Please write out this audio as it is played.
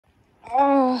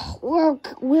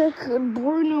Where could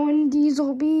Bruno and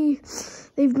Diesel be?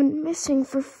 They've been missing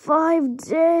for 5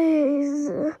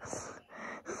 days.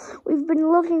 We've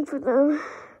been looking for them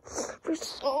for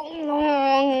so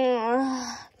long.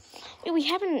 We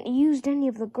haven't used any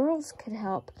of the girls could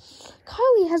help.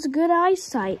 Carly has good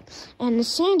eyesight, and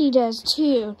Sandy does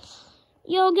too.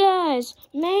 Yo, guys,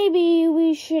 maybe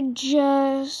we should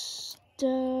just,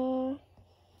 maybe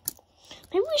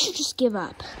we should just give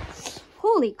up.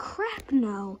 Holy crap,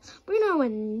 no. Bruno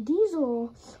and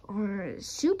Diesel are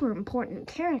super important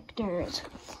characters.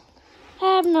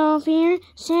 Have no fear.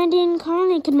 Sandy and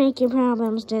Carly can make your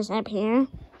problems disappear.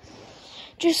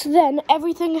 Just then,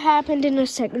 everything happened in a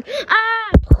second.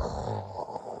 Ah!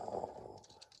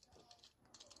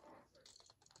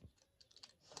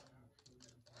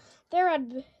 There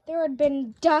had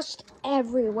been dust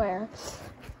everywhere.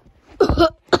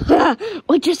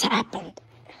 What just happened?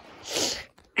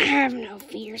 Have no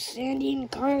fear. Sandy and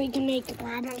Carly can make the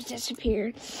problems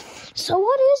disappear. So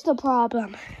what is the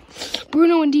problem?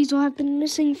 Bruno and Diesel have been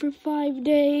missing for 5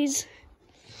 days.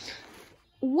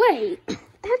 Wait,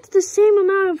 that's the same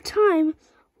amount of time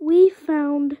we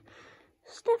found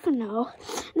Stefano.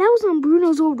 And that was on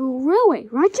Bruno's old railway,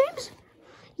 right, James?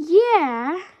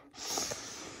 Yeah.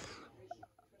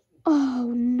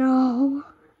 Oh, no.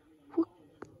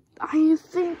 I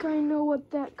think I know what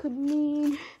that could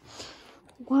mean.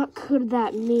 What could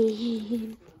that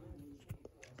mean?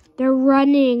 They're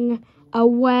running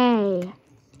away.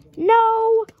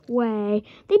 No way.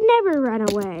 They'd never run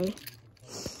away.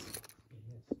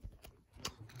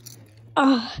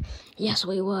 Yes,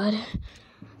 we would.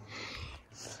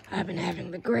 I've been having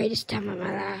the greatest time of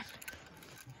my life.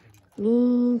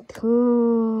 Me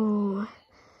too.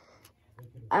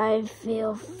 I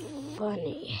feel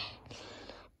funny.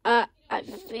 I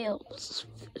feel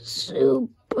super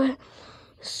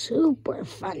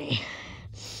funny.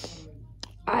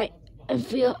 I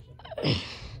feel...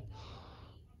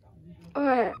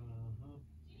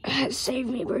 Save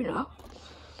me, Bruno.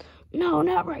 No,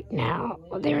 not right now.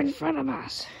 They're in front of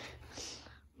us.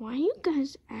 Why are you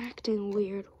guys acting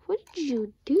weird? What did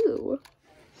you do?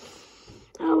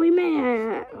 Oh, we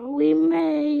may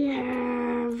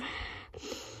have...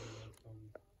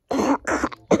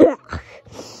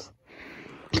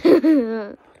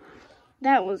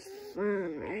 That was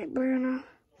fun, right, Bruno?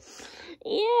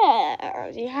 Yeah.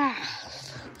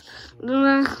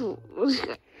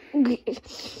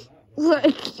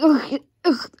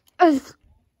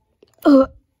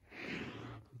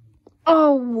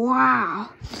 Oh, wow.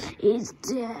 He's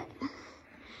dead.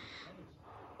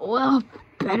 Well,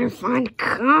 better find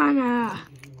Kana.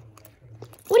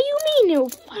 What do you mean you'll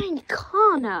find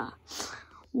Kana?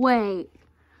 Wait.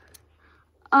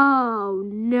 Oh,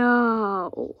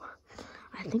 no.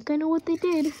 I think I know what they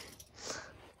did.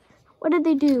 What did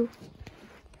they do?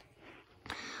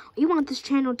 We want this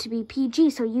channel to be PG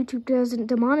so YouTube doesn't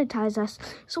demonetize us,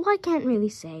 so I can't really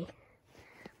say.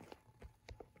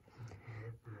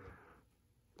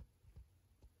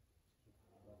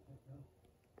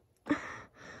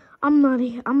 I'm not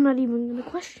even gonna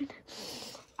question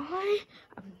it. I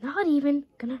am not even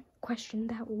gonna question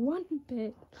that one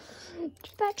bit.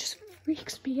 That just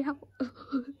freaks me out.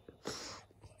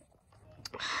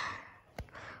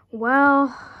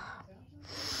 Well,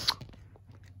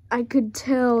 I could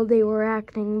tell they were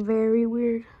acting very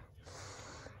weird.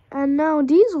 And now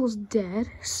Diesel's dead,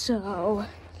 so...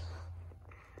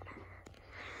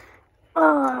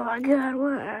 Oh my god,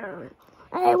 what?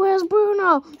 Hey, where's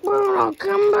Bruno? Bruno,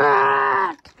 come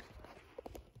back!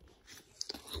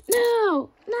 No!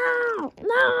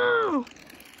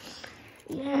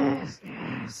 Yes.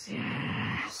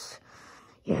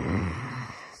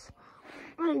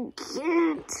 I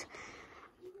can't.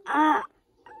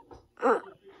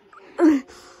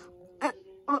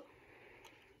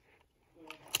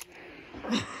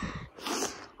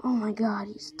 Oh my god,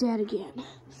 he's dead again.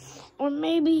 Or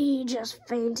maybe he just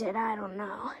fainted, I don't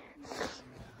know.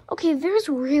 Okay, there's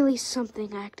really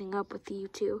something acting up with you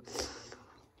two.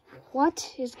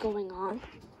 What is going on?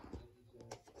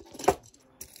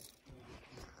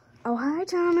 Oh, hi,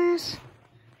 Thomas.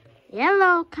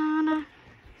 Hello, Kana.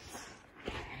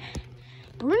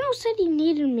 Bruno said he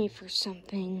needed me for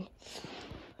something.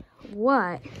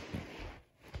 What?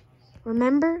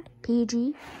 Remember?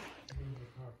 PG?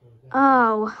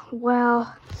 Oh,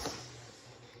 well,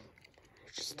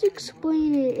 just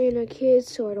explain it in a kid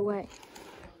sort of way.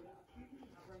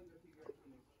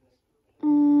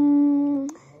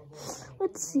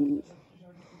 Let's see.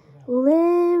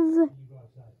 Live.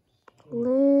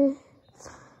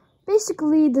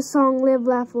 Basically, the song Live,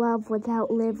 Laugh, Love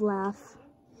without live, laugh.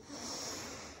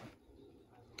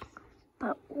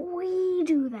 But we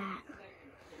do that.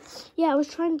 Yeah, I was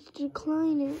trying to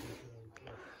decline it.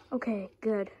 Okay,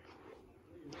 good.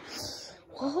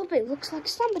 Well, I hope it looks like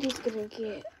somebody's gonna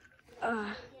get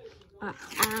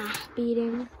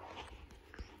beating.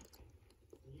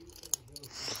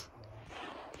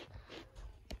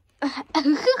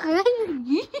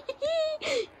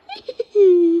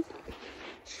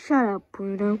 Shut up,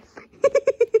 Bruno.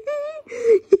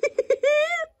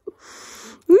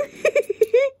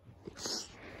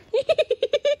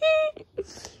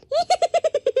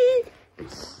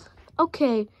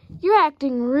 Okay, you're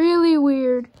acting really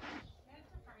weird.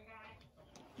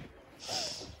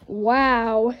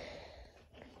 Wow.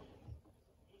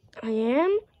 I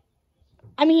am?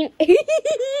 I mean,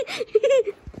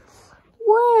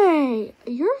 wait,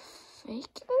 you're faking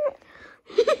it?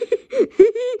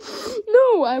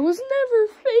 No, I was never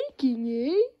faking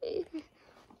it.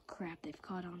 Crap, they've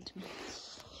caught on to me.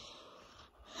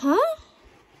 Huh?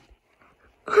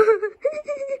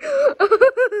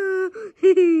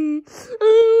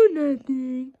 Oh,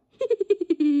 nothing.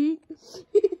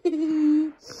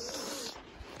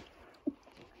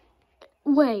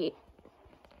 Wait.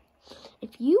 If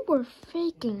you were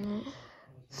faking it,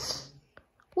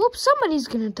 whoops, somebody's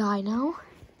gonna die now.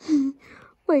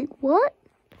 Wait, what?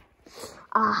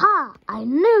 Aha, I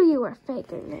knew you were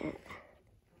faking it.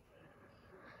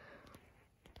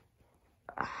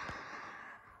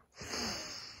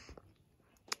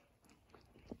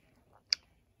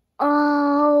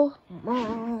 Oh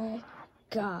my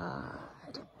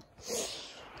God.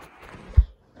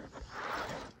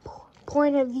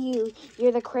 Point of view,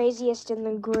 you're the craziest in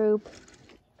the group.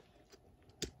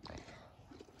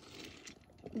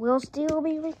 We'll still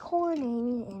be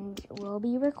recording, and we'll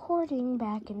be recording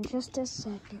back in just a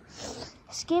second.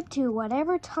 Skip to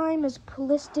whatever time is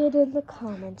listed in the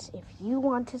comments if you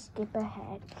want to skip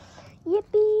ahead.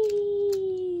 Yippee!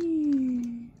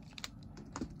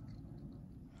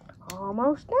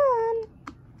 Almost done.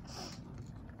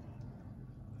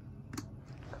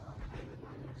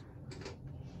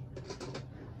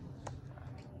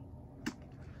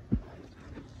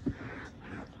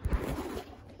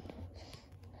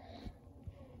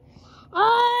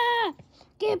 Ah!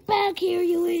 Get back here,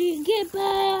 you idiot! Get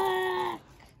back!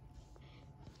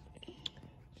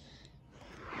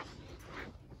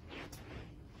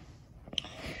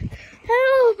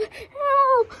 Help!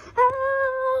 Help!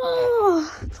 Help!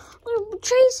 They're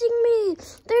chasing me!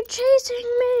 They're chasing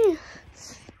me!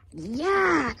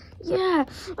 Yeah! Yeah!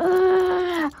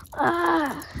 Oh!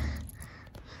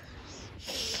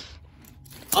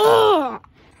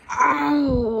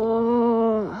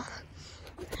 Ow!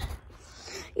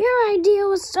 Your idea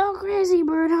was so crazy,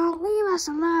 Bruno. Leave us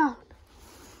alone.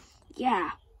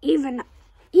 Yeah, even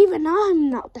I'm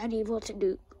not that evil to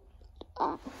do.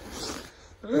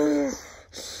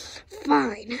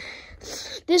 Fine.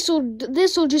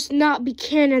 This'll just not be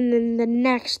canon in the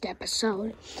next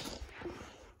episode.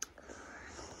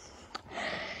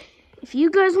 If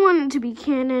you guys want it to be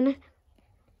canon,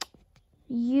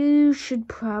 you should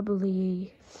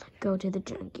probably go to the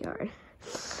junkyard.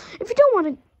 If you don't want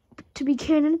it to be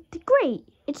canon, great.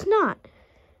 It's not.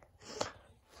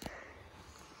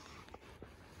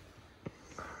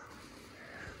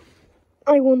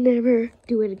 I will never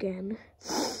do it again.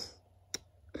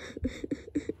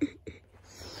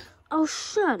 Oh,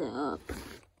 shut up.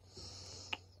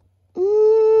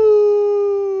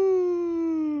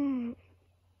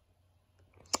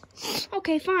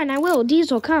 Okay, fine, I will.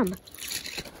 Diesel, come.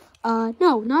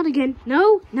 No, not again.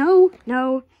 No.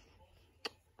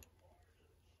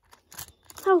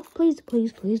 Oh, please.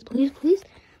 Please.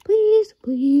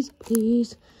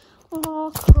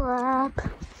 Oh,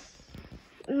 crap.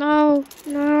 No.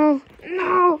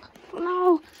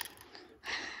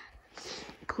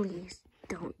 Please,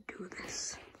 don't do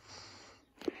this.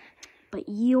 But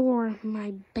you're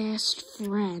my best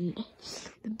friend.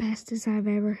 The bestest I've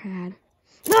ever had.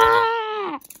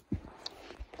 Ah!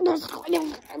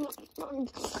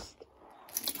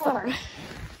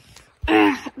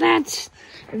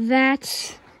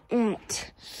 That's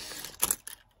it.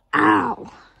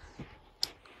 Ow.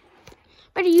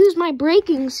 Better use my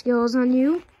braking skills on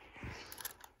you.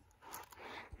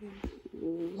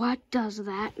 What does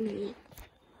that mean?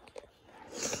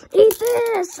 Eat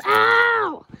this!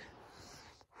 Ow!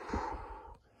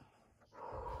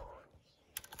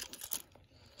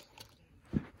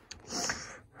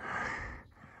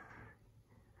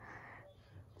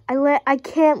 I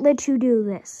can't let you do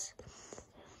this.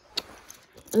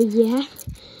 Oh, yeah?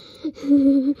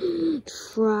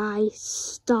 Try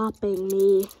stopping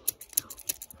me.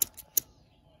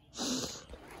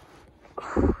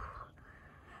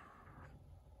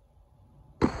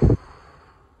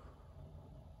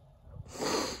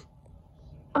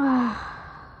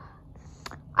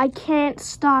 I can't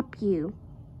stop you.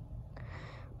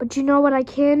 But you know what I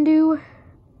can do?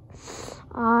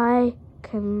 I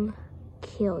can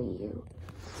kill you.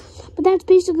 But that's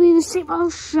basically the same.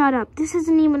 Oh, shut up. This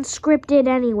isn't even scripted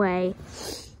anyway.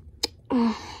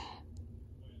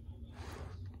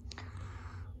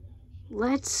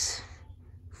 Let's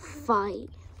fight.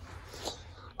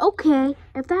 Okay,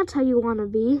 if that's how you want to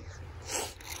be.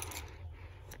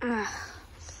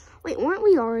 Wait, weren't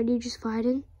we already just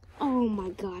fighting? Oh my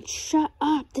god, shut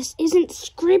up. This isn't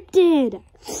scripted.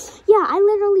 Yeah, I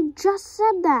literally just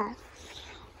said that.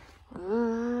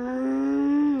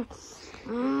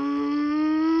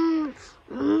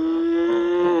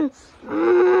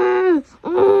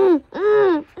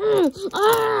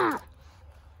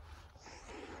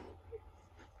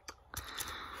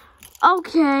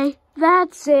 Okay,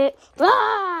 that's it.